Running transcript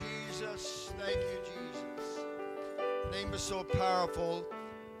Jesus. Thank you, Jesus. The name is so powerful.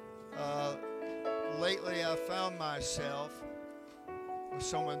 Lately, I found myself with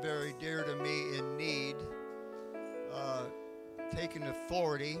someone very dear to me in need, taking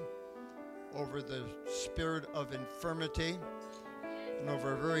authority over the spirit of infirmity and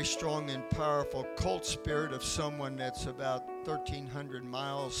over a very strong and powerful cult spirit of someone that's about 1,300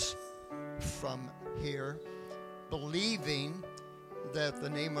 miles from here, believing that the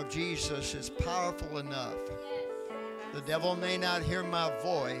name of Jesus is powerful enough. The devil may not hear my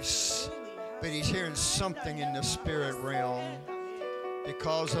voice, but he's hearing something in the spirit realm.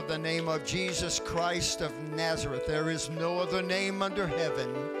 Because of the name of Jesus Christ of Nazareth, there is no other name under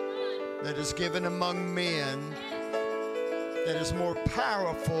heaven that is given among men that is more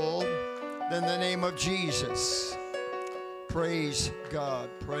powerful than the name of Jesus. Praise God,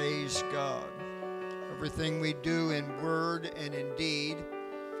 praise God. Everything we do in word and in deed,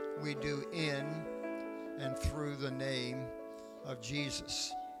 we do in and through the name of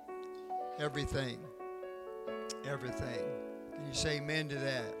Jesus. Everything, everything. Can you say amen to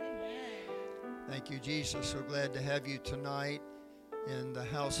that? Amen. Thank you, Jesus. So glad to have you tonight in the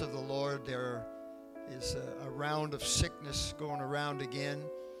house of the Lord. There is a round of sickness going around again.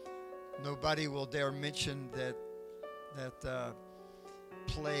 Nobody will dare mention that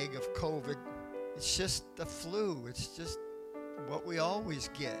plague of COVID. It's just the flu. It's just what we always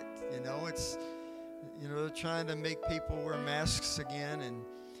get. They're trying to make people wear masks again, and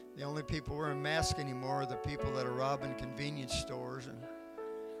the only people wearing masks anymore are the people that are robbing convenience stores. And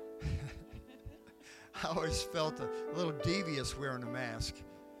I always felt a little devious wearing a mask.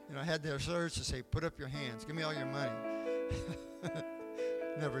 I had the urge to say, put up your hands, give me all your money.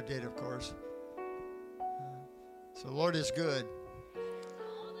 Never did, of course. So the Lord is good.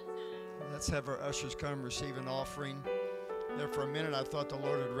 Let's have our ushers come receive an offering. There for a minute, I thought the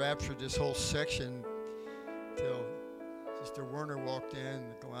Lord had raptured this whole section till Sister Werner walked in.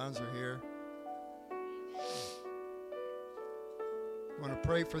 The Galans are here. I want to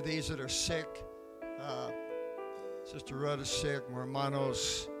pray for these that are sick. Sister Rudd is sick.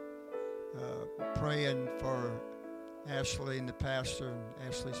 Hermanos praying for Ashley and the pastor and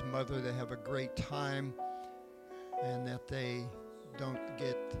Ashley's mother. They have a great time and that they don't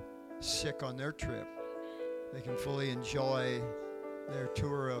get sick on their trip. They can fully enjoy their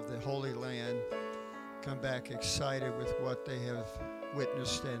tour of the Holy Land, come back excited with what they have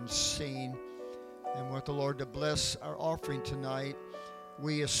witnessed and seen, and want the Lord to bless our offering tonight.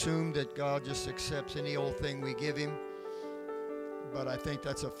 We assume that God just accepts any old thing we give him, but I think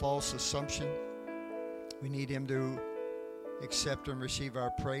that's a false assumption. We need him to accept and receive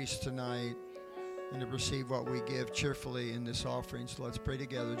our praise tonight and to receive what we give cheerfully in this offering. So let's pray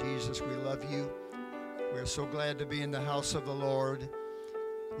together. Jesus, we love you. We're so glad to be in the house of the Lord.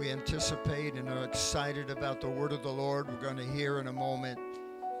 We anticipate and are excited about the word of the Lord we're going to hear in a moment.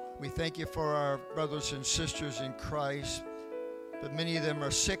 We thank you for our brothers and sisters in Christ, but many of them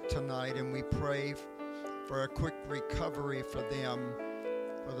are sick tonight, and we pray for a quick recovery for them,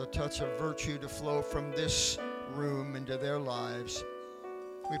 for the touch of virtue to flow from this room into their lives.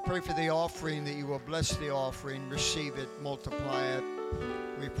 We pray for the offering, that you will bless the offering, receive it, multiply it.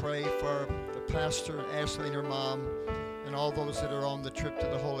 We pray for the pastor, Ashley and her mom, and all those that are on the trip to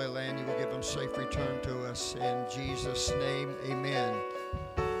the Holy Land. You will give them safe return to us. In Jesus' name, amen.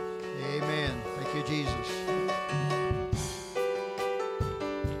 Amen. Thank you, Jesus.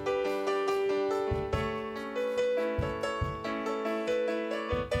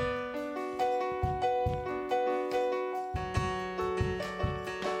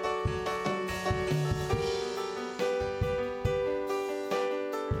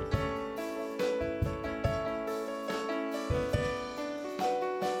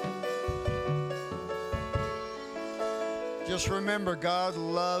 Just remember, God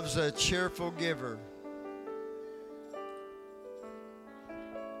loves a cheerful giver.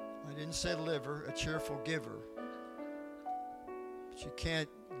 I didn't say liver, a cheerful giver. But you can't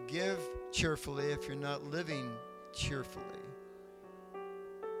give cheerfully if you're not living cheerfully.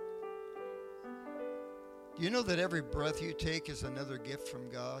 Do you know that every breath you take is another gift from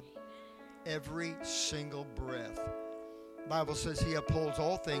God? Every single breath. The Bible says he upholds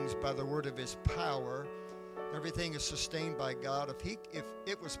all things by the word of his power. Everything is sustained by God. If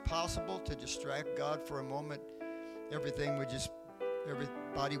it was possible to distract God for a moment, everybody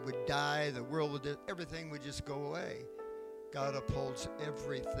would die, the world would, everything would just go away. God upholds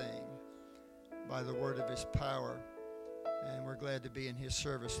everything by the word of his power, and we're glad to be in his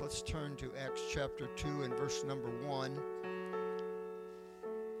service. Let's turn to Acts chapter 2 and verse number 1.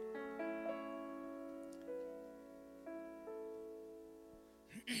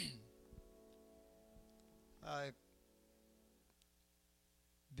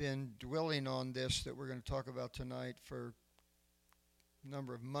 been dwelling on this that we're going to talk about tonight for a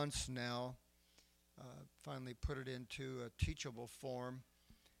number of months now. Finally put it into a teachable form.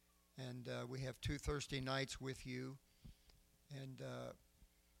 And we have 2 Thursday nights with you. And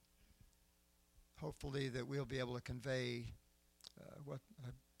hopefully that we'll be able to convey what I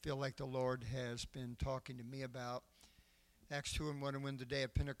feel like the Lord has been talking to me about. Acts 2 and 1, and when the day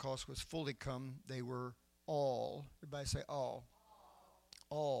of Pentecost was fully come, they were all, everybody say all,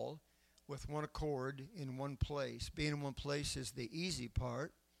 with one accord in one place. Being in one place is the easy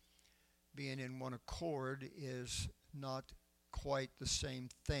part. Being in one accord is not quite the same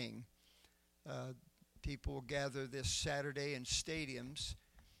thing. People gather this Saturday in stadiums,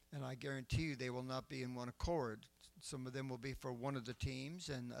 and I guarantee you they will not be in one accord. Some of them will be for one of the teams,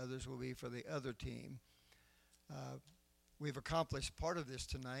 and others will be for the other team. We've accomplished part of this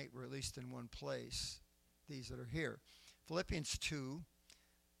tonight. We're at least in one place, these that are here. Philippians 2,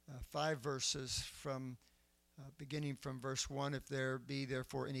 5 verses from beginning from verse 1. If there be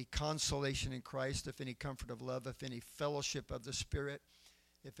therefore any consolation in Christ, if any comfort of love, if any fellowship of the Spirit,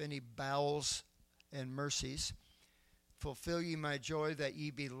 if any bowels and mercies, fulfill ye my joy, that ye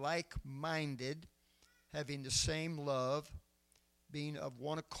be like-minded, having the same love, being of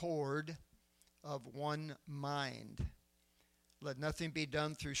one accord, of one mind. Let nothing be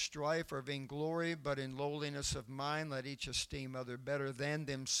done through strife or vainglory, but in lowliness of mind let each esteem other better than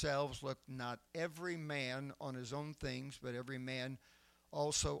themselves. Look not every man on his own things, but every man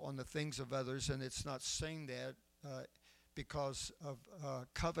also on the things of others. And it's not saying that because of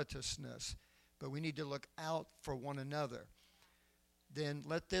covetousness, but we need to look out for one another. Then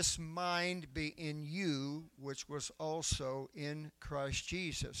let this mind be in you, which was also in Christ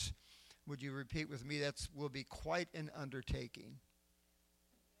Jesus. Would you repeat with me? That will be quite an undertaking.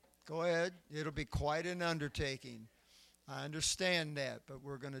 Go ahead. It'll be quite an undertaking. I understand that, but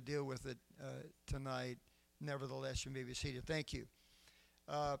we're going to deal with it tonight. Nevertheless, you may be seated. Thank you.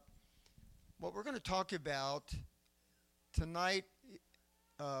 What we're going to talk about tonight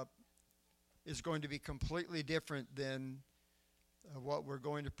is going to be completely different than what we're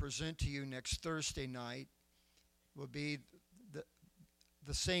going to present to you next Thursday night. Will be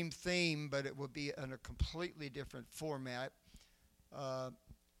the same theme, but it will be in a completely different format.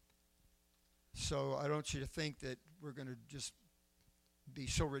 So I don't want you to think that we're going to just be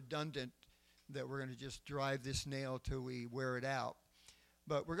so redundant that we're going to just drive this nail till we wear it out.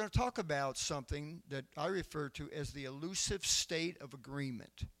 But we're going to talk about something that I refer to as the elusive state of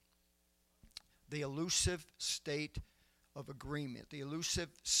agreement. The elusive state of agreement. The elusive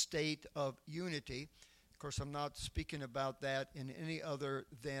state of unity. Of course, I'm not speaking about that in any other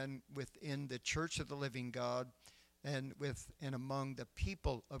than within the Church of the Living God and among the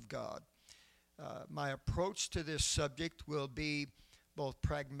people of God. My approach to this subject will be both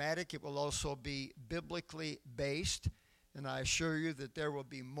pragmatic. It will also be biblically based. And I assure you that there will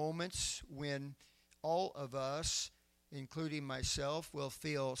be moments when all of us, including myself, will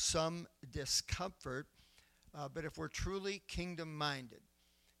feel some discomfort. But if we're truly kingdom-minded,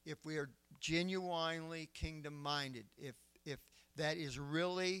 if we are genuinely kingdom-minded, if that is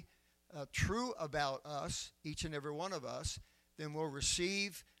really true about us, each and every one of us, then we'll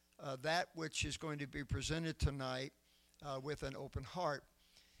receive that which is going to be presented tonight with an open heart.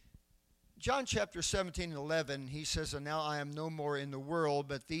 John chapter 17 and 11, he says, "And now I am no more in the world,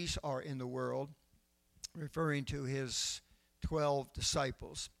 but these are in the world," referring to his 12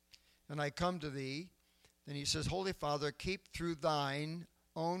 disciples. "And I come to thee." Then he says, "Holy Father, keep through thine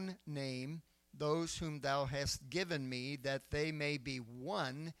own name those whom thou hast given me, that they may be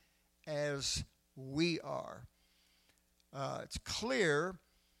one as we are." It's clear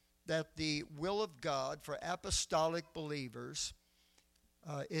that the will of God for apostolic believers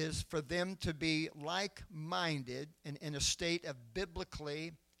is for them to be like-minded and in a state of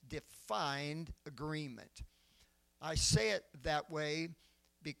biblically defined agreement. I say it that way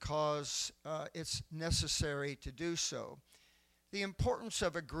because it's necessary to do so. The importance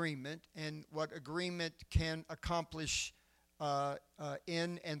of agreement and what agreement can accomplish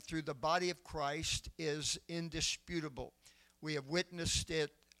in and through the body of Christ is indisputable. We have witnessed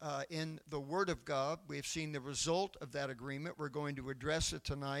it in the Word of God. We have seen the result of that agreement. We're going to address it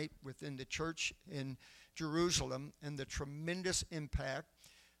tonight within the church in Jerusalem and the tremendous impact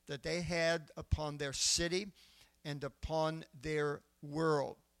that they had upon their city and upon their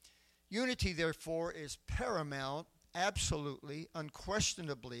world. Unity, therefore, is paramount, absolutely,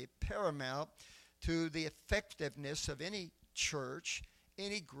 unquestionably paramount to the effectiveness of any church,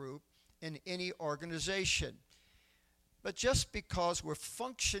 any group, and any organization. But just because we're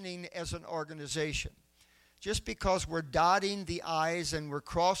functioning as an organization, just because we're dotting the I's and we're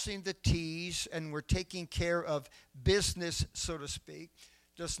crossing the T's and we're taking care of business, so to speak,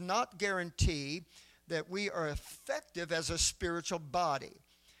 does not guarantee that we are effective as a spiritual body.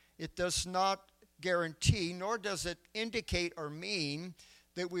 It does not guarantee, nor does it indicate or mean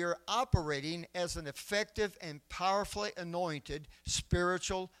that we are operating as an effective and powerfully anointed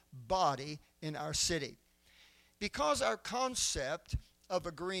spiritual body in our city. Because our concept of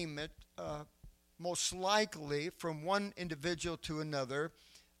agreement most likely from one individual to another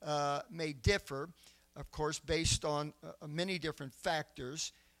may differ, of course, based on many different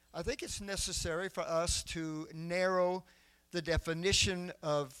factors, I think it's necessary for us to narrow the definition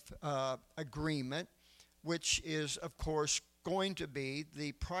of agreement, which is, of course, going to be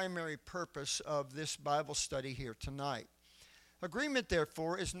the primary purpose of this Bible study here tonight. Agreement,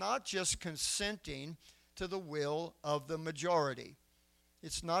 therefore, is not just consenting to the will of the majority.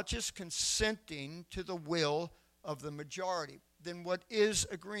 It's not just consenting to the will of the majority. Then what is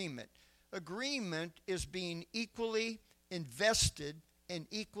agreement? Agreement is being equally invested and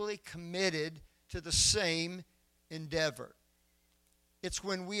equally committed to the same endeavor. It's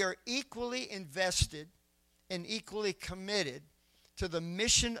when we are equally invested and equally committed to the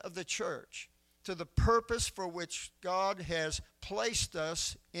mission of the church, to the purpose for which God has placed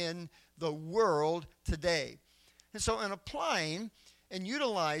us in the world today. And so in applying and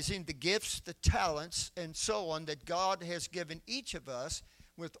utilizing the gifts, the talents, and so on that God has given each of us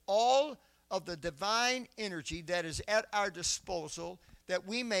with all of the divine energy that is at our disposal, that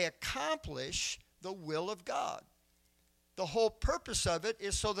we may accomplish the will of God. The whole purpose of it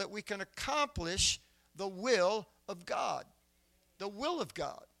is so that we can accomplish the will of God. The will of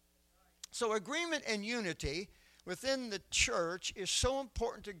God. So agreement and unity within the church is so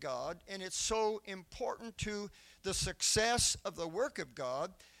important to God, and it's so important to the success of the work of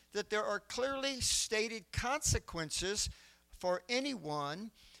God, that there are clearly stated consequences for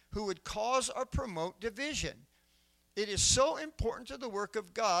anyone who would cause or promote division. It is so important to the work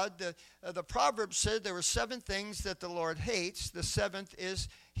of God. The Proverbs said there were 7 things that the Lord hates. The 7th is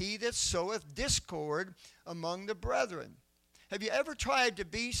he that soweth discord among the brethren. Have you ever tried to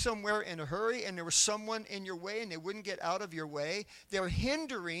be somewhere in a hurry and there was someone in your way and they wouldn't get out of your way? They're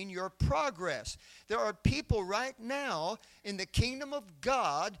hindering your progress. There are people right now in the kingdom of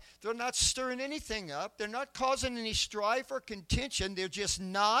God, they're not stirring anything up. They're not causing any strife or contention. They're just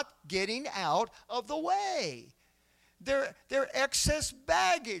not getting out of the way. They're excess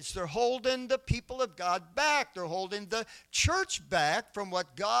baggage. They're holding the people of God back. They're holding the church back from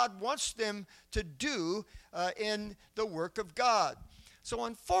what God wants them to do in the work of God. So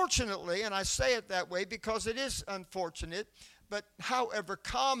unfortunately, and I say it that way because it is unfortunate, but however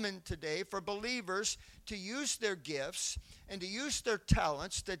common today for believers to use their gifts and to use their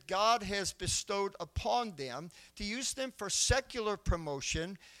talents that God has bestowed upon them, to use them for secular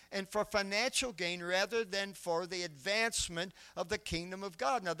promotion and for financial gain rather than for the advancement of the kingdom of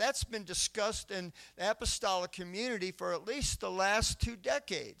God. Now that's been discussed in the apostolic community for at least the last 2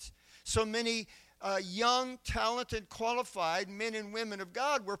 decades. So many young, talented, qualified men and women of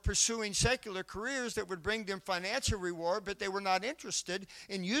God were pursuing secular careers that would bring them financial reward, but they were not interested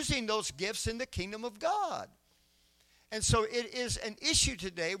in using those gifts in the kingdom of God. And so it is an issue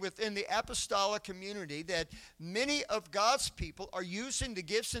today within the apostolic community that many of God's people are using the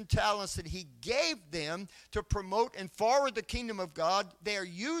gifts and talents that he gave them to promote and forward the kingdom of God. They are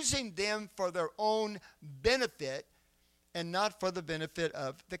using them for their own benefit and not for the benefit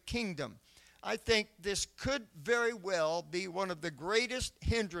of the kingdom. I think this could very well be one of the greatest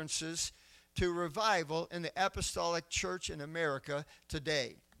hindrances to revival in the apostolic church in America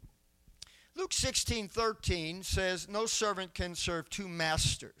today. Luke 16:13 says, no servant can serve 2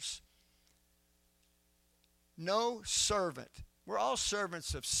 masters. No servant. We're all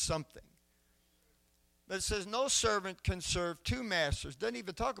servants of something. But it says no servant can serve 2 masters. Doesn't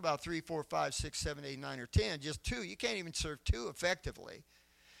even talk about 3, 4, 5, 6, 7, 8, 9, or 10. Just 2. You can't even serve 2 effectively.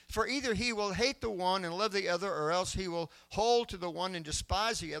 For either he will hate the one and love the other, or else he will hold to the one and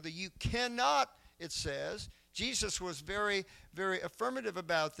despise the other. You cannot, it says. Jesus was very, very affirmative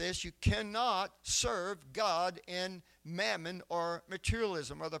about this. You cannot serve God in mammon or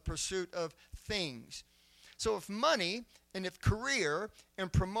materialism or the pursuit of things. So if money and if career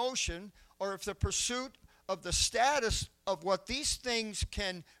and promotion, or if the pursuit of the status of what these things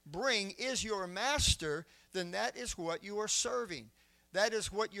can bring is your master, then that is what you are serving. That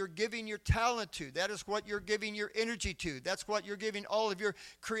is what you're giving your talent to. That is what you're giving your energy to. That's what you're giving all of your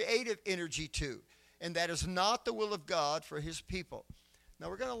creative energy to. And that is not the will of God for his people. Now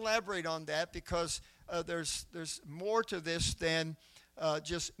we're going to elaborate on that because there's more to this than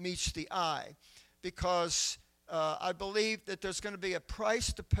just meets the eye. because I believe that there's going to be a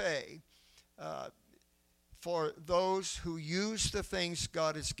price to pay for those who use the things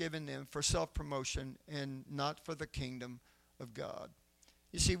God has given them for self-promotion and not for the kingdom of God.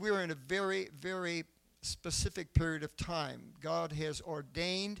 You see, we're in a very, very specific period of time. God has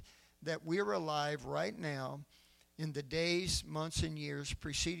ordained that we're alive right now in the days, months, and years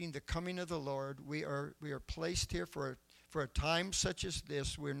preceding the coming of the Lord. We are placed here for a time such as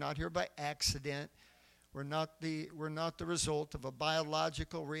this. We're not here by accident. We're not the result of a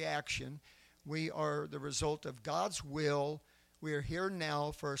biological reaction. We are the result of God's will. We are here now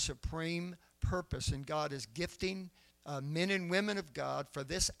for a supreme purpose, and God is gifting men and women of God for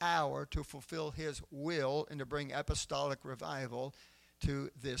this hour to fulfill His will and to bring apostolic revival to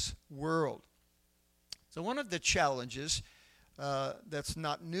this world. So one of the challenges that's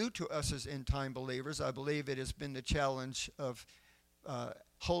not new to us as end-time believers, I believe it has been the challenge of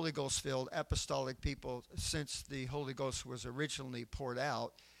Holy Ghost-filled apostolic people since the Holy Ghost was originally poured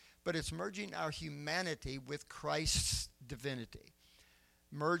out, but it's merging our humanity with Christ's divinity,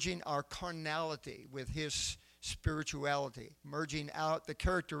 merging our carnality with His spirituality, merging out the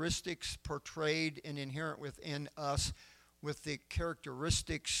characteristics portrayed and inherent within us with the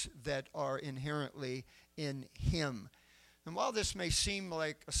characteristics that are inherently in Him. And while this may seem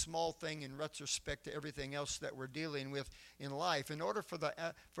like a small thing in retrospect to everything else that we're dealing with in life, in order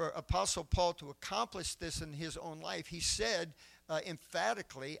for Apostle Paul to accomplish this in his own life, he said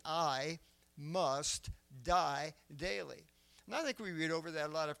emphatically, I must die daily. And I think we read over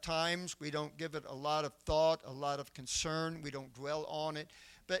that a lot of times. We don't give it a lot of thought, a lot of concern. We don't dwell on it.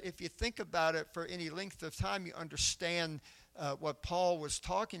 But if you think about it for any length of time, you understand what Paul was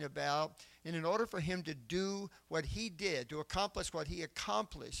talking about. And in order for him to do what he did, to accomplish what he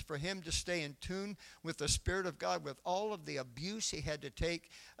accomplished, for him to stay in tune with the Spirit of God, with all of the abuse he had to take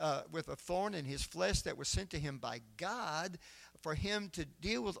with a thorn in his flesh that was sent to him by God, for him to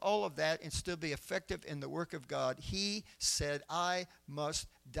deal with all of that and still be effective in the work of God, he said, I must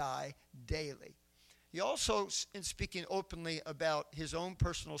die daily. He also, in speaking openly about his own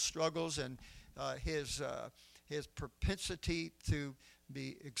personal struggles and his propensity to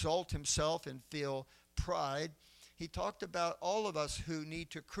exalt himself and feel pride, he talked about all of us who need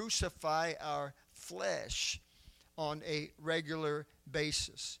to crucify our flesh on a regular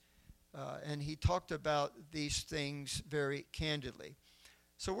basis. And he talked about these things very candidly.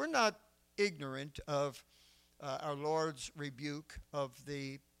 So we're not ignorant of our Lord's rebuke of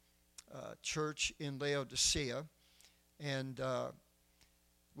the church in Laodicea. And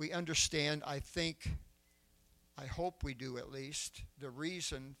we understand, I hope we do at least, the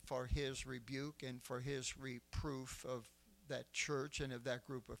reason for his rebuke and for his reproof of that church and of that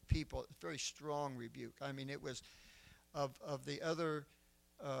group of people. It's a very strong rebuke. I mean, it was of the other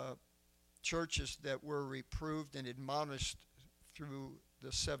churches that were reproved and admonished through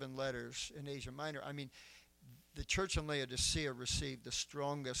the 7 letters in Asia Minor. I mean, the church in Laodicea received the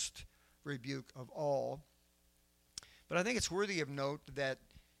strongest rebuke of all. But I think it's worthy of note that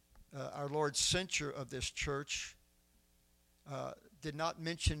our Lord's censure of this church did not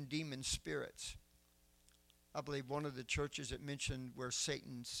mention demon spirits. I believe one of the churches it mentioned where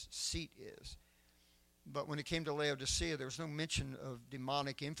Satan's seat is. But when it came to Laodicea, there was no mention of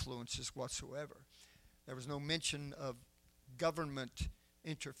demonic influences whatsoever. There was no mention of government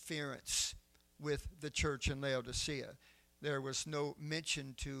interference with the church in Laodicea. There was no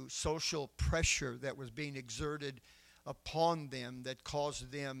mention to social pressure that was being exerted upon them that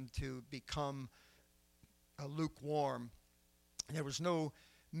caused them to become lukewarm. There was no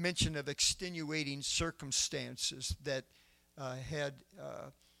mention of extenuating circumstances that had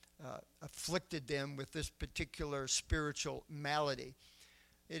afflicted them with this particular spiritual malady.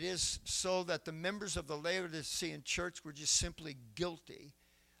 It is so that the members of the Laodicean church were just simply guilty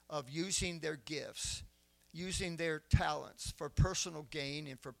of using their gifts, using their talents for personal gain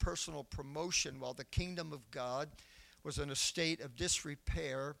and for personal promotion, while the kingdom of God was in a state of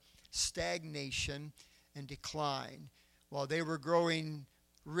disrepair, stagnation, and decline. While they were growing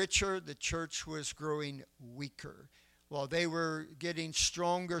richer, the church was growing weaker. While they were getting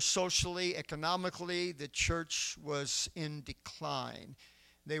stronger socially, economically, the church was in decline.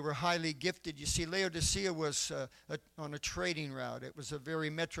 They were highly gifted. You see, Laodicea was on a trading route. It was a very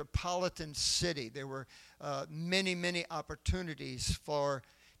metropolitan city. There were many, many opportunities for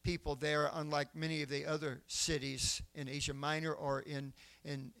people there, unlike many of the other cities in Asia Minor or in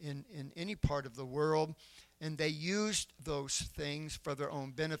any part of the world. And they used those things for their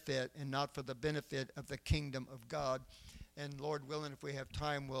own benefit and not for the benefit of the kingdom of God. And Lord willing, if we have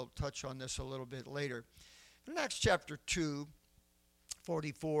time, we'll touch on this a little bit later. In Acts chapter 2,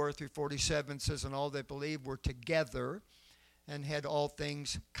 44 through 47 says, and all that believed were together and had all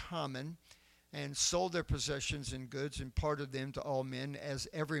things common, and sold their possessions and goods and parted them to all men as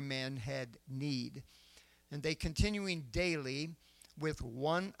every man had need. And they continuing daily with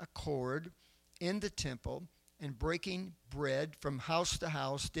one accord in the temple, and breaking bread from house to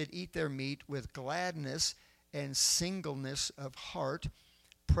house, did eat their meat with gladness and singleness of heart,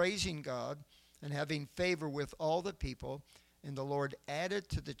 praising God and having favor with all the people. And the Lord added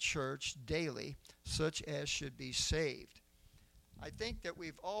to the church daily such as should be saved. I think that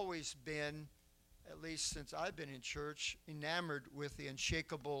we've always been, at least since I've been in church, enamored with the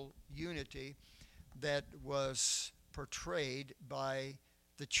unshakable unity that was portrayed by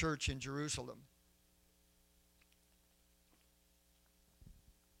the church in Jerusalem.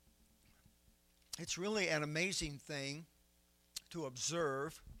 It's really an amazing thing to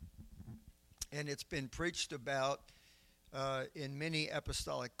observe, and it's been preached about in many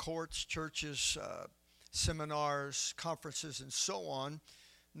apostolic courts, churches, seminars, conferences, and so on.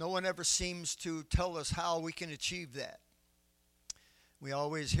 No one ever seems to tell us how we can achieve that. We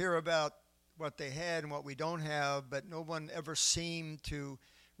always hear about what they had and what we don't have, but no one ever seemed to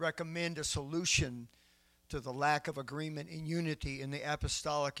recommend a solution to the lack of agreement and unity in the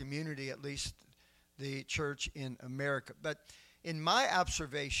apostolic community, at least the church in America. But in my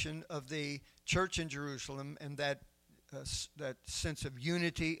observation of the church in Jerusalem and that sense of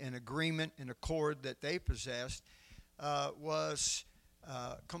unity and agreement and accord that they possessed was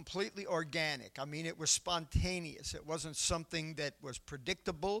completely organic. I mean, it was spontaneous. It wasn't something that was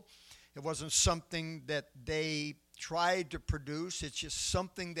predictable. It wasn't something that they tried to produce. It's just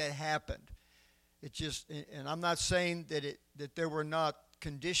something that happened. It just, and I'm not saying that there were not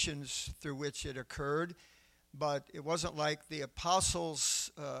conditions through which it occurred, but it wasn't like the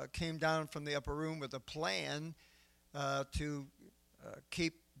apostles came down from the upper room with a plan to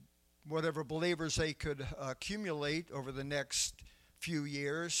keep whatever believers they could accumulate over the next few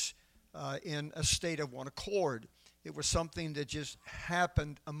years in a state of one accord. It was something that just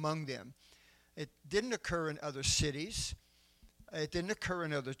happened among them. It didn't occur in other cities. It didn't occur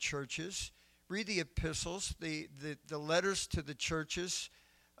in other churches. Read the epistles. The letters to the churches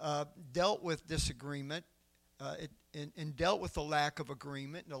dealt with disagreement and dealt with the lack of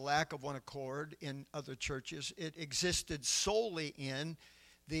agreement and the lack of one accord in other churches. It existed solely in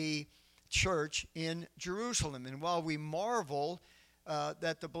the church in Jerusalem. And while we marvel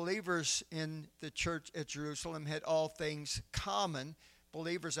that the believers in the church at Jerusalem had all things common,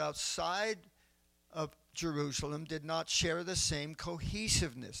 believers outside of Jerusalem did not share the same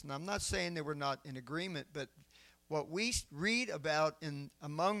cohesiveness. And I'm not saying they were not in agreement, but what we read about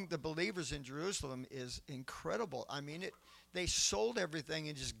among the believers in Jerusalem is incredible. I mean, they sold everything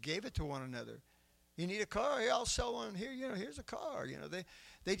and just gave it to one another. You need a car? Here, I'll sell one. Here, here's a car.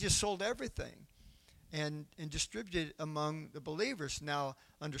 They just sold everything and distributed among the believers. Now,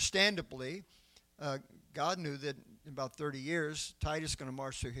 understandably, God knew that in about 30 years, Titus is going to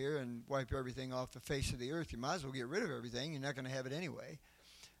march through here and wipe everything off the face of the earth. You might as well get rid of everything. You're not going to have it anyway.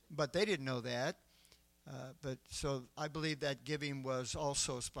 But they didn't know that. So I believe that giving was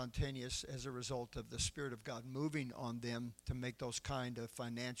also spontaneous as a result of the Spirit of God moving on them to make those kind of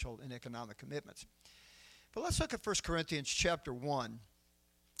financial and economic commitments. But let's look at 1 Corinthians chapter 1,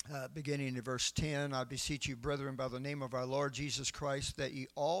 beginning in verse 10. I beseech you, brethren, by the name of our Lord Jesus Christ, that ye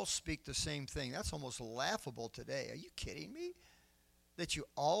all speak the same thing. That's almost laughable today. Are you kidding me? That you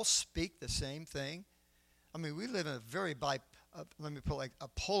all speak the same thing? I mean, we live in a very let me put like a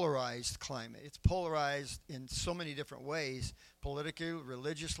polarized climate. It's polarized in so many different ways, politically,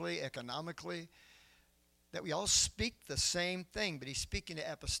 religiously, economically, that we all speak the same thing. But he's speaking to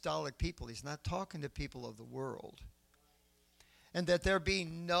apostolic people. He's not talking to people of the world. And that there be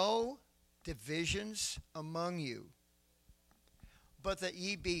no divisions among you, but that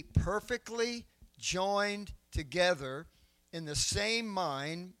ye be perfectly joined together in the same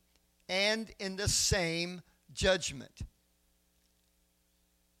mind and in the same judgment.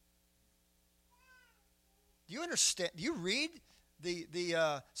 Do you understand? Do you read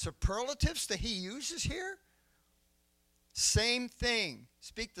the superlatives that he uses here? Same thing.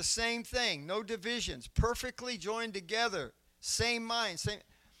 Speak the same thing. No divisions. Perfectly joined together. Same mind. Same.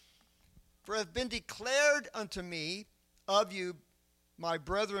 For it hath been declared unto me of you, my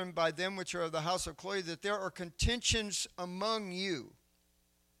brethren, by them which are of the house of Chloe, that there are contentions among you.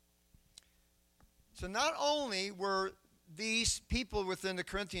 So not only were these people within the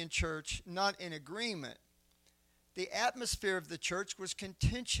Corinthian church not in agreement, the atmosphere of the church was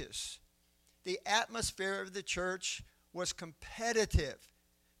contentious. The atmosphere of the church was competitive.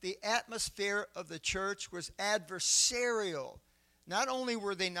 The atmosphere of the church was adversarial. Not only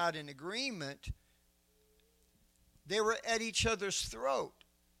were they not in agreement, they were at each other's throat.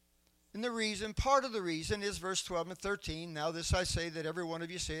 And part of the reason is verse 12 and 13. Now this I say, that every one of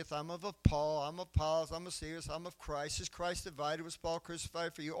you saith, I'm of Paul, I'm of Apollos, I'm of Cephas, I'm of Christ. Is Christ divided? Was Paul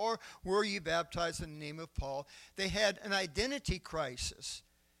crucified for you? Or were you baptized in the name of Paul? They had an identity crisis.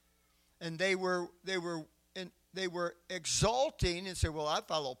 And they were exalting and said, well, I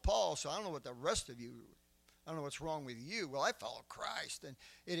follow Paul, so I don't know what the rest of you, I don't know what's wrong with you. Well, I follow Christ. And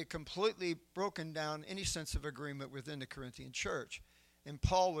it had completely broken down any sense of agreement within the Corinthian church. And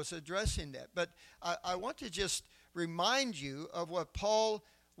Paul was addressing that. But I want to just remind you of what Paul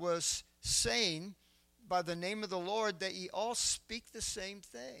was saying by the name of the Lord, that ye all speak the same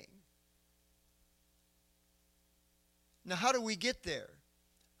thing. Now, how do we get there?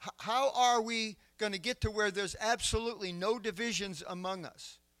 How are we going to get to where there's absolutely no divisions among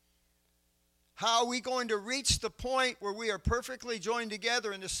us? How are we going to reach the point where we are perfectly joined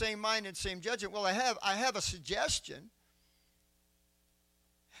together in the same mind and same judgment? Well, I have a suggestion.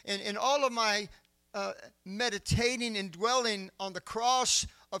 And in all of my meditating and dwelling on the cross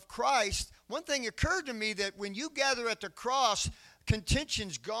of Christ, one thing occurred to me, that when you gather at the cross,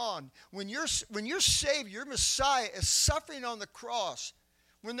 contention's gone. When you're saved, your Messiah is suffering on the cross.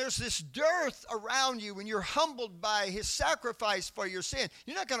 When there's this dearth around you, when you're humbled by his sacrifice for your sin,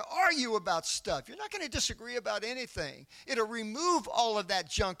 you're not going to argue about stuff. You're not going to disagree about anything. It'll remove all of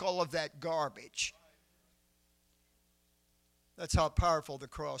that junk, all of that garbage. That's how powerful the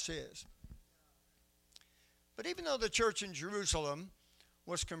cross is. But even though the church in Jerusalem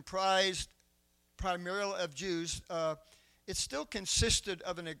was comprised primarily of Jews, it still consisted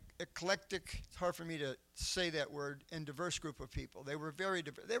of an eclectic, it's hard for me to say that word, and diverse group of people. They were very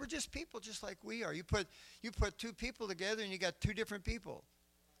diverse. They were just people just like we are. You put two people together and you got two different people,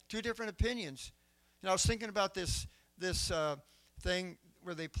 two different opinions. And I was thinking about this thing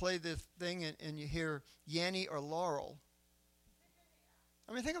where they play this thing and you hear Yanny or Laurel.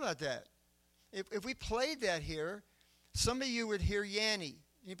 I mean, think about that. If we played that here, some of you would hear Yanny.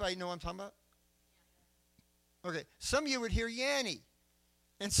 Anybody know what I'm talking about? Okay, some of you would hear Yanny,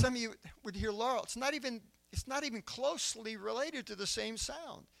 and some of you would hear Laurel. It's not even closely related to the same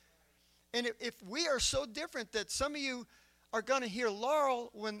sound. And if we are so different that some of you are going to hear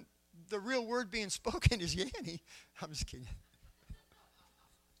Laurel when the real word being spoken is Yanny, I'm just kidding.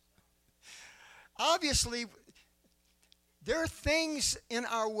 Obviously, there are things in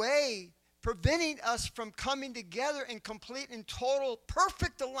our way preventing us from coming together in complete and total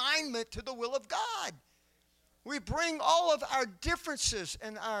perfect alignment to the will of God. We bring all of our differences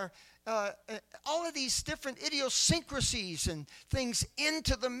and our all of these different idiosyncrasies and things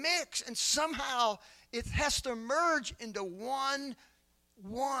into the mix, and somehow it has to merge into one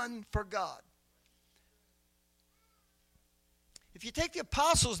for God. If you take the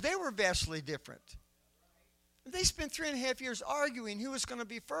apostles, they were vastly different. They spent 3.5 years arguing who was going to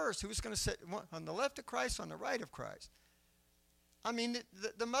be first, who was going to sit on the left of Christ, on the right of Christ. I mean,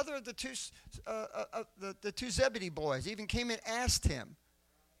 the mother of the two Zebedee boys even came and asked him,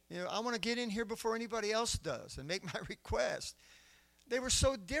 I want to get in here before anybody else does and make my request. They were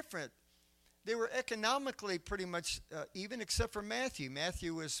so different. They were economically pretty much even, except for Matthew.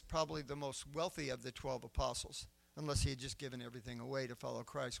 Matthew was probably the most wealthy of the 12 apostles, unless he had just given everything away to follow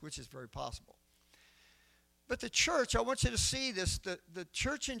Christ, which is very possible. But the church, I want you to see this, the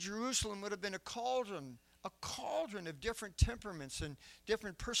church in Jerusalem would have been a cauldron of different temperaments and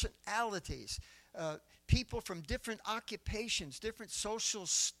different personalities, people from different occupations, different social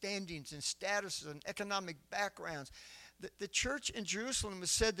standings and statuses and economic backgrounds. The church in Jerusalem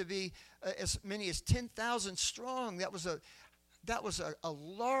was said to be as many as 10,000 strong. That was a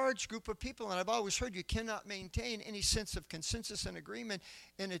large group of people, and I've always heard you cannot maintain any sense of consensus and agreement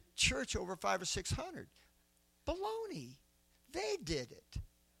in a church over 500 or 600. Baloney. They did it.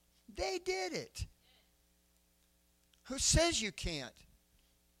 They did it. Who says you can't?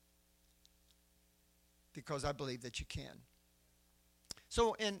 Because I believe that you can.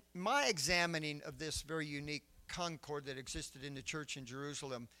 So in my examining of this very unique concord that existed in the church in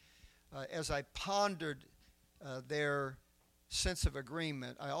Jerusalem, as I pondered their sense of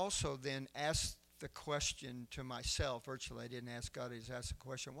agreement, I also then asked the question to myself. Virtually, I didn't ask God, I just asked the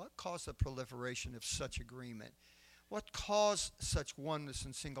question, what caused the proliferation of such agreement? What caused such oneness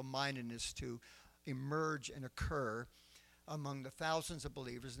and single-mindedness to emerge and occur among the thousands of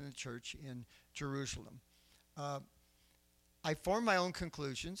believers in the church in Jerusalem? I formed my own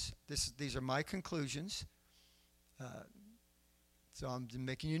conclusions. These are my conclusions. So I'm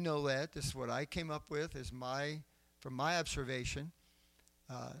making you know that. This is what I came up with from my observation.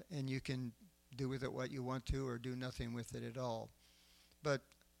 And you can do with it what you want to or do nothing with it at all. But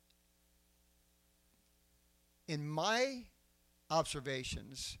in my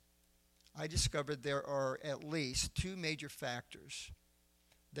observations, I discovered there are at least two major factors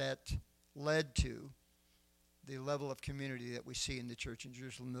that led to the level of community that we see in the church in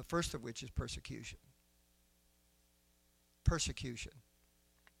Jerusalem, the first of which is persecution. Persecution.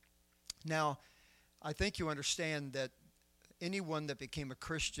 Now, I think you understand that anyone that became a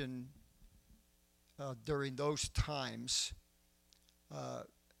Christian during those times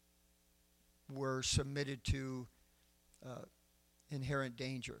were submitted to inherent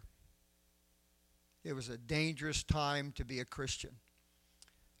danger. It was a dangerous time to be a Christian.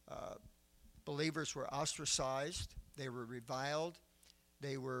 Believers were ostracized. They were reviled.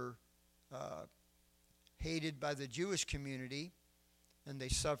 They were hated by the Jewish community, and they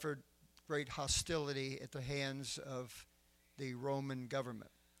suffered great hostility at the hands of the Roman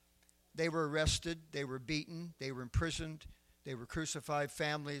government. They were arrested. They were beaten. They were imprisoned. They were crucified.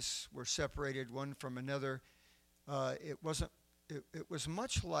 Families were separated one from another. It was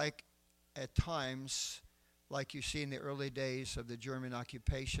much like, at times, like you see in the early days of the German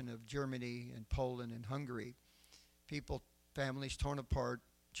occupation of Germany and Poland and Hungary. People, families torn apart,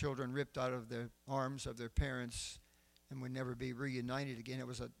 children ripped out of the arms of their parents and would never be reunited again. It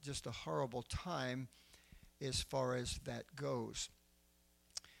was just a horrible time as far as that goes.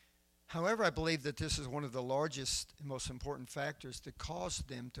 However, I believe that this is one of the largest and most important factors that caused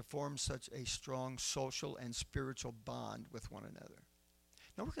them to form such a strong social and spiritual bond with one another.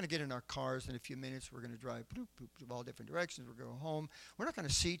 Now, we're going to get in our cars in a few minutes. We're going to drive all different directions. We're going to go home. We're not going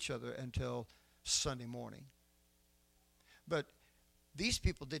to see each other until Sunday morning. But these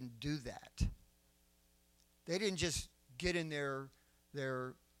people didn't do that. They didn't just get in their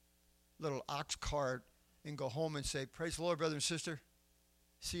little ox cart and go home and say, "Praise the Lord, brother and sister.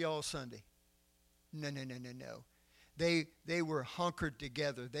 See you all Sunday." No. They were hunkered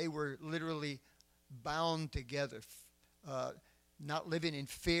together. They were literally bound together. Not living in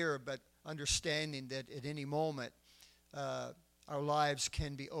fear, but understanding that at any moment our lives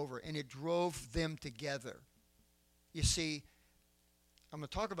can be over. And it drove them together. You see, I'm going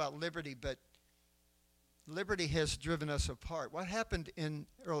to talk about liberty, but liberty has driven us apart. What happened in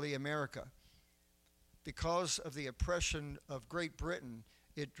early America? Because of the oppression of Great Britain,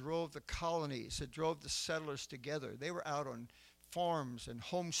 it drove the colonies, it drove the settlers together. They were out on farms and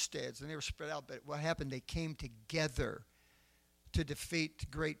homesteads, and they were spread out. But what happened? They came together to defeat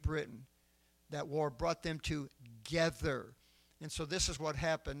Great Britain. That war brought them together. And so this is what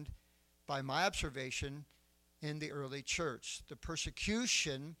happened, by my observation, in the early church. The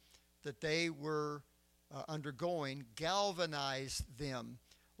persecution that they were undergoing galvanized them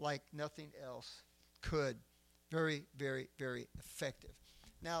like nothing else could. Very, very, very effective.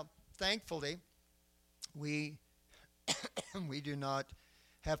 Now, thankfully, we do not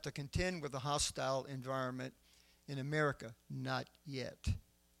have to contend with a hostile environment in America. Not yet.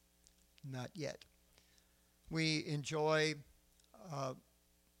 Not yet. We enjoy a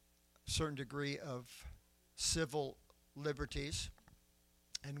certain degree of civil liberties,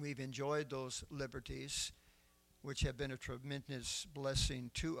 and we've enjoyed those liberties, which have been a tremendous blessing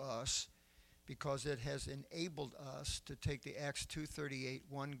to us, because it has enabled us to take the Acts 2:38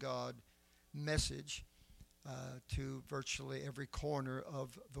 one God message to virtually every corner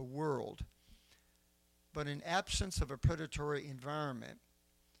of the world. But in absence of a predatory environment,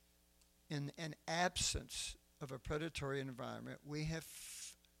 we have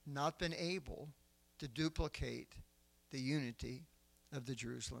not been able to duplicate the unity of the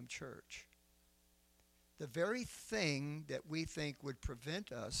Jerusalem church. The very thing that we think would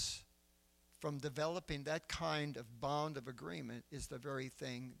prevent us from developing that kind of bond of agreement is the very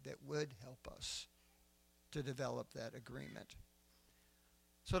thing that would help us to develop that agreement.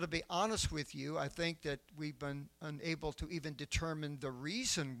 So to be honest with you, I think that we've been unable to even determine the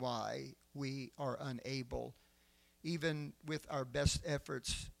reason why we are unable, even with our best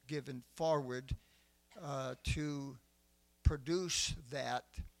efforts given forward, to produce that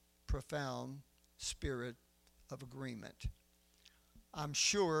profound spirit of agreement. I'm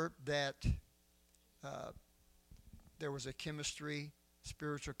sure that there was a chemistry,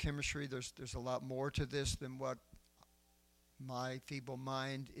 spiritual chemistry. There's a lot more to this than what my feeble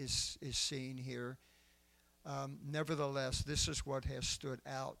mind is seeing here. Nevertheless, this is what has stood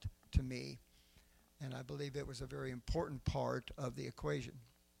out to me, and I believe it was a very important part of the equation.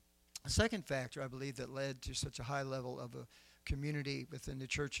 A second factor, I believe, that led to such a high level of a community within the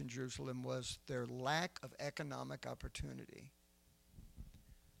church in Jerusalem was their lack of economic opportunity.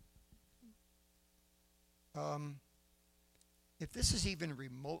 If this is even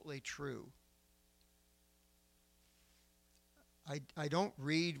remotely true, I don't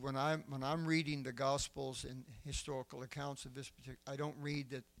read when I'm reading the Gospels and historical accounts of this particular. I don't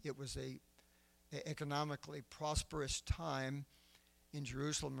read that it was a economically prosperous time in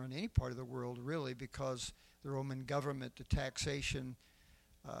Jerusalem or in any part of the world, really, because the Roman government, the taxation,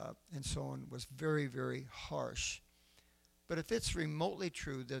 and so on, was very, very harsh. But if it's remotely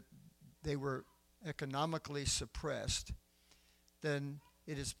true that they were economically suppressed, then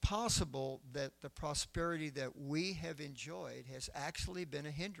it is possible that the prosperity that we have enjoyed has actually been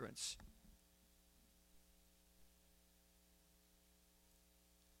a hindrance.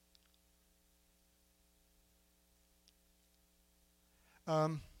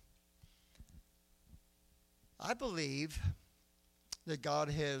 I believe that God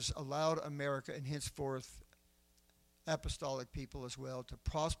has allowed America and henceforth apostolic people as well to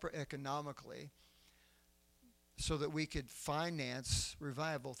prosper economically so that we could finance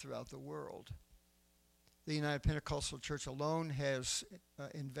revival throughout the world. The United Pentecostal Church alone has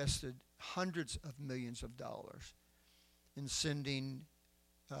invested hundreds of millions of dollars in sending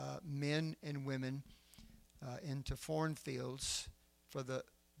men and women into foreign fields for the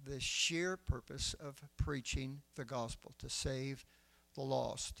sheer purpose of preaching the gospel to save the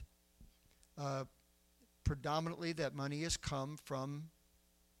lost. Predominantly that money has come from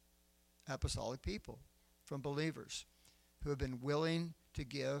apostolic people, from believers who have been willing to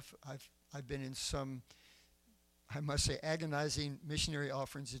give. I've been in some, I must say, agonizing missionary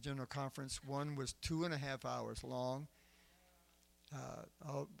offerings at General Conference. One was 2.5 hours long.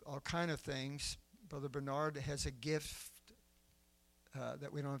 All kind of things. Brother Bernard has a gift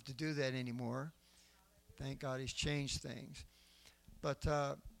that we don't have to do that anymore. Thank God he's changed things. But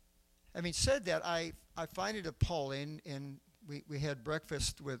having said that, I find it appalling, and we had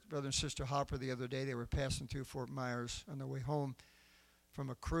breakfast with Brother and Sister Hopper the other day. They were passing through Fort Myers on their way home from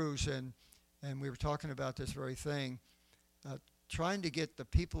a cruise, and we were talking about this very thing, trying to get the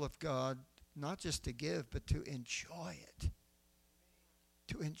people of God not just to give, but to enjoy it.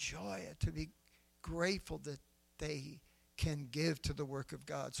 To enjoy it, to be grateful that they can give to the work of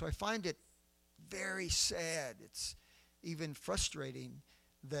God. So I find it very sad. It's even frustrating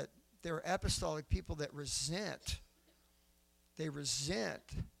that there are apostolic people that resent. They resent.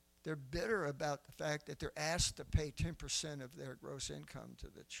 They're bitter about the fact that they're asked to pay 10% of their gross income to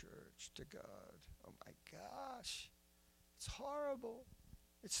the church, to God. Oh my gosh. It's horrible.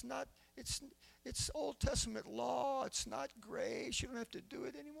 It's not, it's Old Testament law. It's not grace. You don't have to do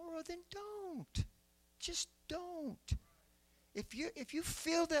it anymore. Well, then don't. Just don't. If you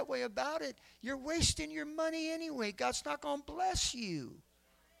feel that way about it, you're wasting your money anyway. God's not going to bless you.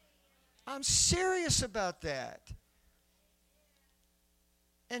 I'm serious about that.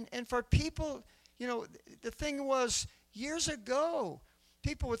 And for people, the thing was, years ago,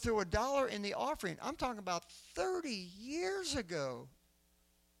 people would throw $1 in the offering. I'm talking about 30 years ago.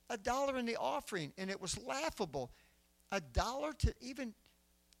 $1 in the offering, and it was laughable. $1 to even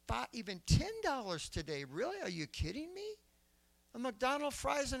 $10 today. Really? Are you kidding me? A McDonald's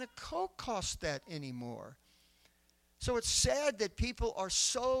fries and a Coke cost that anymore. So it's sad that people are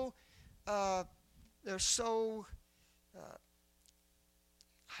so, I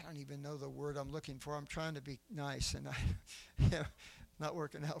don't even know the word I'm looking for. I'm trying to be nice, and not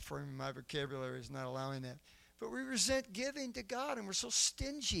working out for me. My vocabulary is not allowing that. But we resent giving to God, and we're so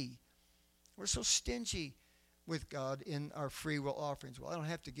stingy. We're so stingy with God in our free will offerings. Well, I don't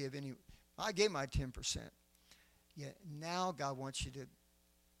have to give any. I gave my 10%. Yet now God wants you to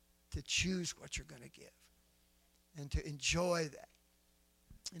choose what you're going to give and to enjoy that.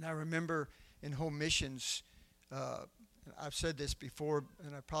 And I remember in home missions, I've said this before,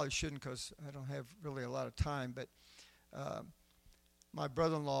 and I probably shouldn't because I don't have really a lot of time, but my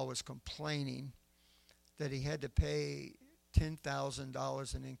brother-in-law was complaining that he had to pay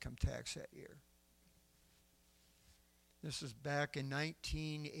 $10,000 in income tax that year. This is back in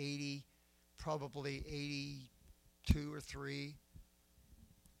 1980, probably 82 or 3.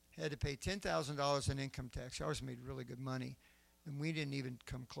 Had to pay $10,000 in income tax. He always made really good money, and we didn't even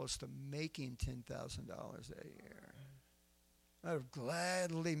come close to making $10,000 that year. I would have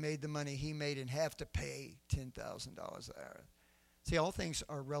gladly made the money he made and have to pay $10,000 there. See, all things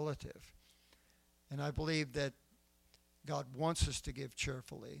are relative. And I believe that God wants us to give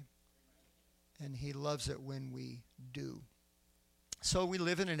cheerfully, and he loves it when we do. So we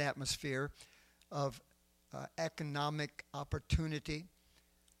live in an atmosphere of economic opportunity.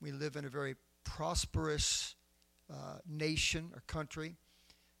 We live in a very prosperous nation or country,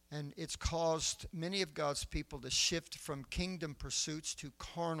 and it's caused many of God's people to shift from kingdom pursuits to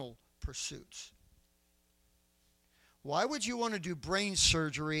carnal pursuits. Why would you want to do brain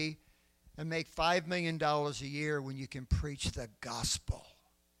surgery and make $5 million a year when you can preach the gospel?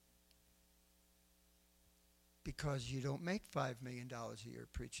 Because you don't make $5 million a year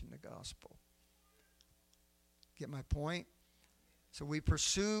preaching the gospel. Get my point? So we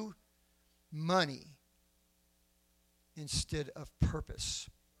pursue money instead of purpose.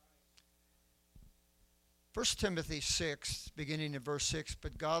 1 Timothy 6, beginning in verse 6,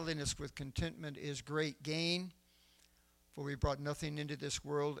 but godliness with contentment is great gain, for we brought nothing into this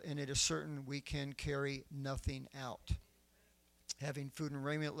world, and it is certain we can carry nothing out. Having food and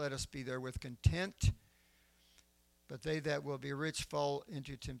raiment, let us be therewith content. But they that will be rich fall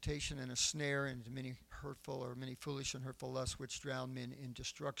into temptation and a snare, and into many foolish and hurtful lusts, which drown men in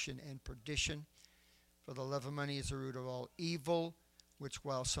destruction and perdition. For the love of money is the root of all evil, which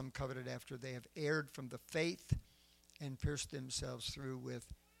while some coveted after, they have erred from the faith and pierced themselves through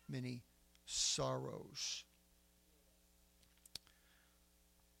with many sorrows.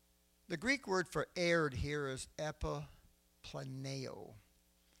 The Greek word for erred here is epiplaneo,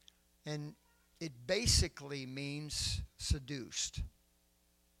 and it basically means seduced.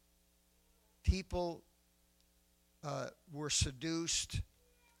 People were seduced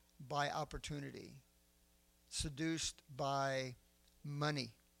by opportunity, seduced by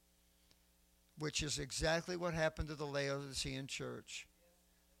money, which is exactly what happened to the Laodicean church.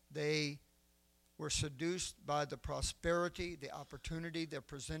 They were seduced by the prosperity, the opportunity that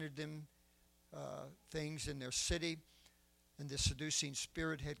presented them things in their city, and the seducing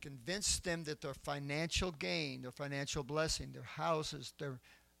spirit had convinced them that their financial gain, their financial blessing, their houses, their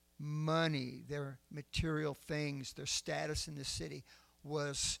money, their material things, their status in the city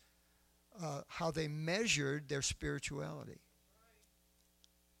was how they measured their spirituality.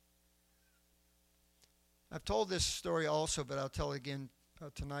 I've told this story also, but I'll tell it again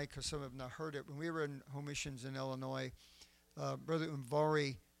tonight because some have not heard it. When we were in home missions in Illinois, Brother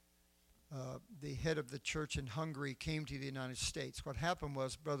Umvari, the head of the church in Hungary, came to the United States. What happened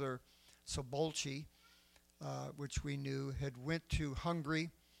was Brother Sobolci, which we knew, had went to Hungary,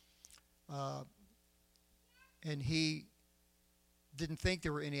 and he didn't think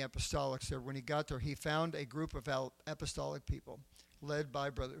there were any apostolics there. When he got there, he found a group of apostolic people led by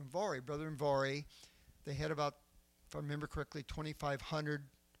Brother Umvari. Brother Umvari, they had about, if I remember correctly, 2,500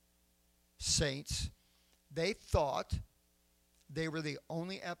 saints. They thought they were the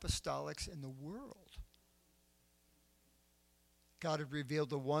only apostolics in the world. God had revealed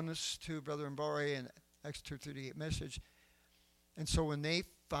the oneness to Brother Umvari in Acts 2:38 message. And so when they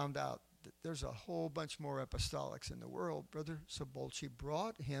found out that there's a whole bunch more apostolics in the world, Brother Sobolci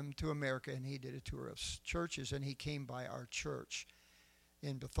brought him to America, and he did a tour of churches, and he came by our church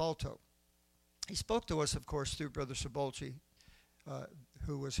in Bethalto. He spoke to us, of course, through Brother Sobolci,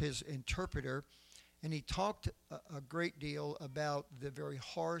 who was his interpreter, and he talked a great deal about the very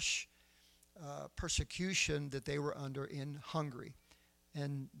harsh persecution that they were under in Hungary,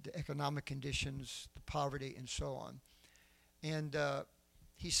 and the economic conditions, the poverty, and so on. And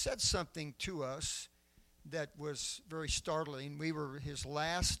he said something to us that was very startling. We were his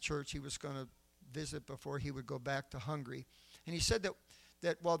last church he was going to visit before he would go back to Hungary. And he said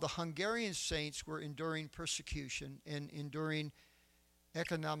that while the Hungarian saints were enduring persecution and enduring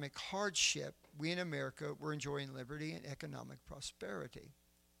economic hardship, we in America were enjoying liberty and economic prosperity.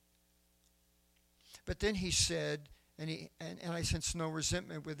 But then he said, and I sensed no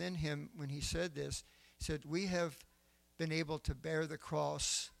resentment within him when he said this, he said, we have been able to bear the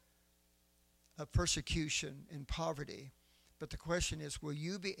cross of persecution and poverty, but the question is, will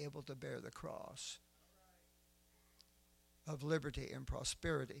you be able to bear the cross of liberty and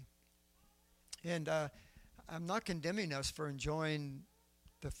prosperity? And I'm not condemning us for enjoying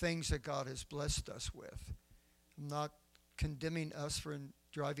the things that God has blessed us with. I'm not condemning us for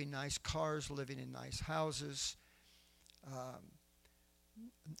driving nice cars, living in nice houses.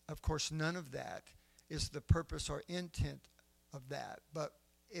 Of course, none of that is the purpose or intent of that. But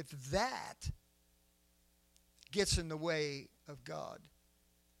if that gets in the way of God,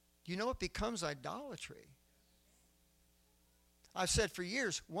 you know, it becomes idolatry. I've said for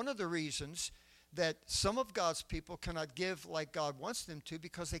years, one of the reasons that some of God's people cannot give like God wants them to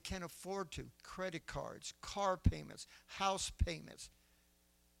because they can't afford to. Credit cards, car payments, house payments,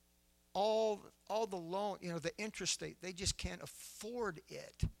 all the loan, you know, the interest rate, they just can't afford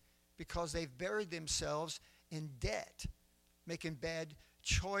it because they've buried themselves in debt, making bad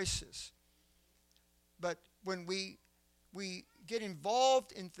choices. But when we get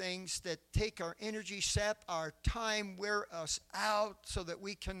involved in things that take our energy, sap our time, wear us out so that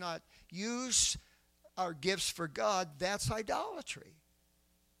we cannot use our gifts for God, that's idolatry.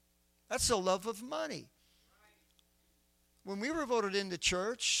 That's the love of money. when we were voted into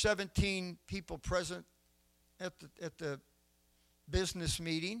church, 17 people present at the business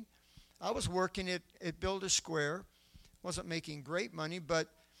meeting. I was working at Builder Square. Wasn't making great money, but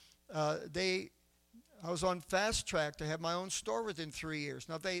I was on fast track to have my own store within 3 years.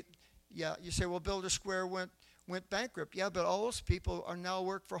 Now you say, well, Builder Square went bankrupt. Yeah, but all those people are now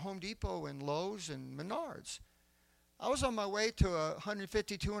work for Home Depot and Lowe's and Menards. I was on my way to a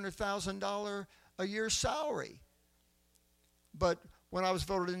 $150,000, $200,000 a year salary. But when I was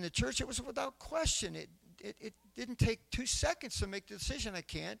voted into church, it was without question. It didn't take 2 seconds to make the decision. I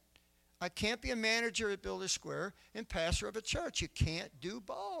can't be a manager at Builder Square and pastor of a church. You can't do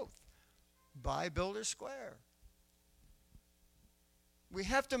both. Buy Builder Square. We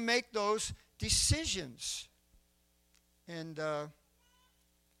have to make those decisions. And, well,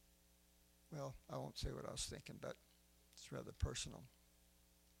 I won't say what I was thinking, but it's rather personal.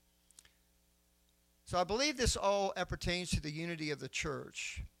 So I believe this all appertains to the unity of the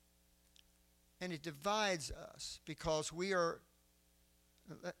church. And it divides us because we are,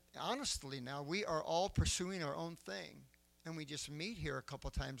 honestly now, we are all pursuing our own thing. And we just meet here a couple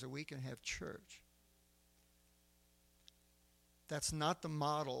times a week and have church. That's not the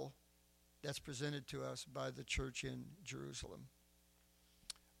model that's presented to us by the church in Jerusalem.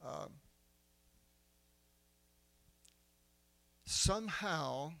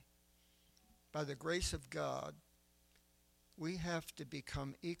 Somehow, by the grace of God, we have to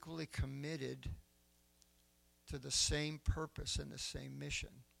become equally committed to the same purpose and the same mission.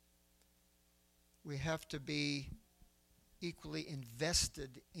 We have to be equally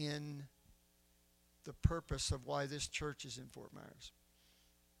invested in the purpose of why this church is in Fort Myers.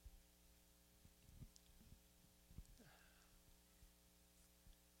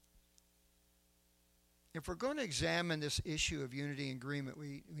 If we're going to examine this issue of unity and agreement,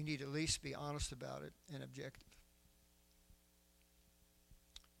 we need to at least be honest about it and objective.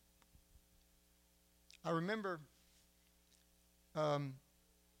 I remember my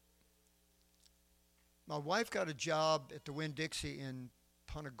wife got a job at the Winn-Dixie in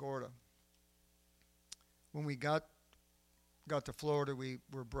Punta Gorda. When we got to Florida, we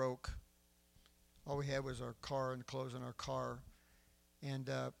were broke. All we had was our car and clothes in our car. And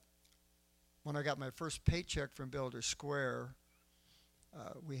when I got my first paycheck from Builder Square,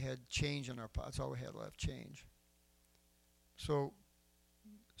 we had change in our pockets. All we had left, change. So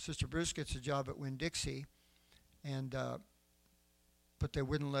Sister Bruce gets a job at Winn-Dixie, and but they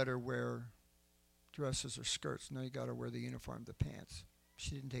wouldn't let her wear dresses or skirts. No, you got to wear the uniform, the pants.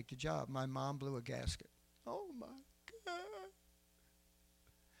 She didn't take the job. My mom blew a gasket. Oh my God!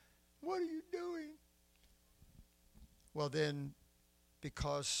 What are you doing? Well, then,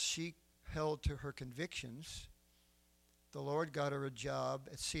 because she held to her convictions, the Lord got her a job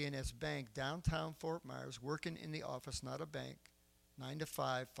at C&S Bank, downtown Fort Myers, working in the office, not a bank, 9 to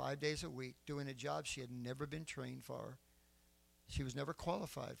 5, 5 days a week, doing a job she had never been trained for. She was never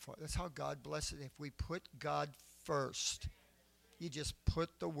qualified for it. That's how God blesses it. If we put God first, you just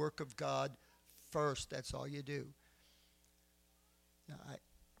put the work of God first. That's all you do. Now,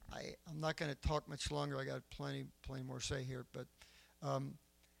 I'm not going to talk much longer. I got plenty more to say here, but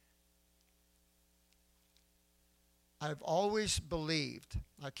I've always believed,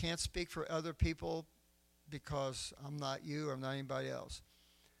 I can't speak for other people because I'm not you or I'm not anybody else,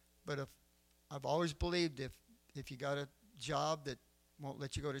 but I've always believed if you got a job that won't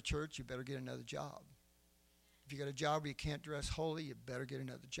let you go to church, you better get another job. If you got a job where you can't dress holy, you better get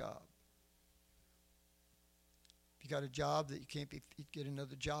another job. If you got a job that you can't get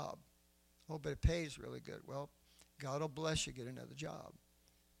another job. Oh, but it pays really good. Well, God will bless you, get another job.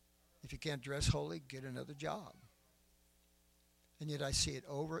 If you can't dress holy, get another job. And yet I see it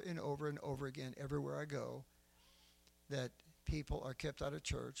over and over and over again everywhere I go that people are kept out of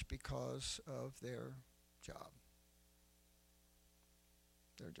church because of their job.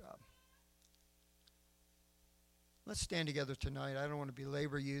 Their job. Let's stand together tonight. I don't want to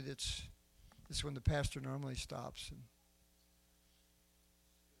belabor you. This is when the pastor normally stops.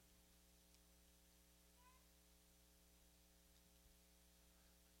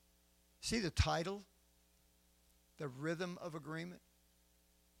 See the title? The rhythm of agreement.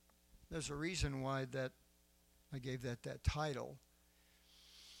 There's a reason why I gave that title.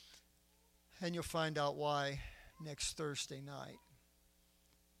 And you'll find out why next Thursday night.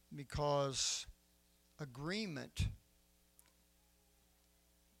 Because agreement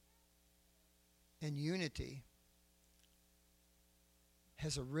and unity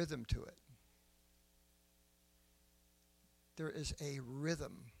has a rhythm to it. There is a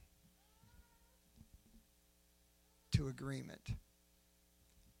rhythm to agreement.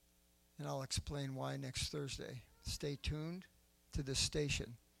 And I'll explain why next Thursday. Stay tuned to this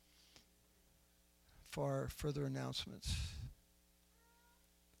station for further announcements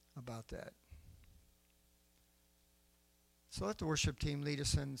about that. So let the worship team lead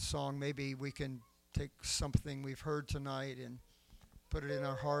us in song. Maybe we can take something we've heard tonight and put it in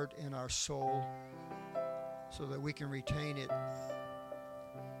our heart, in our soul, so that we can retain it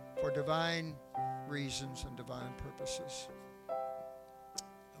for divine reasons and divine purposes.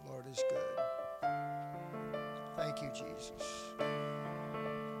 The Lord is good. Thank you, Jesus.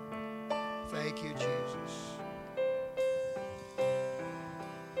 Thank you, Jesus.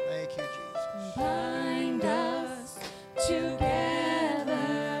 Thank you, Jesus. Bind us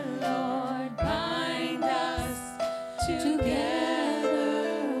together, Lord. Bind us together.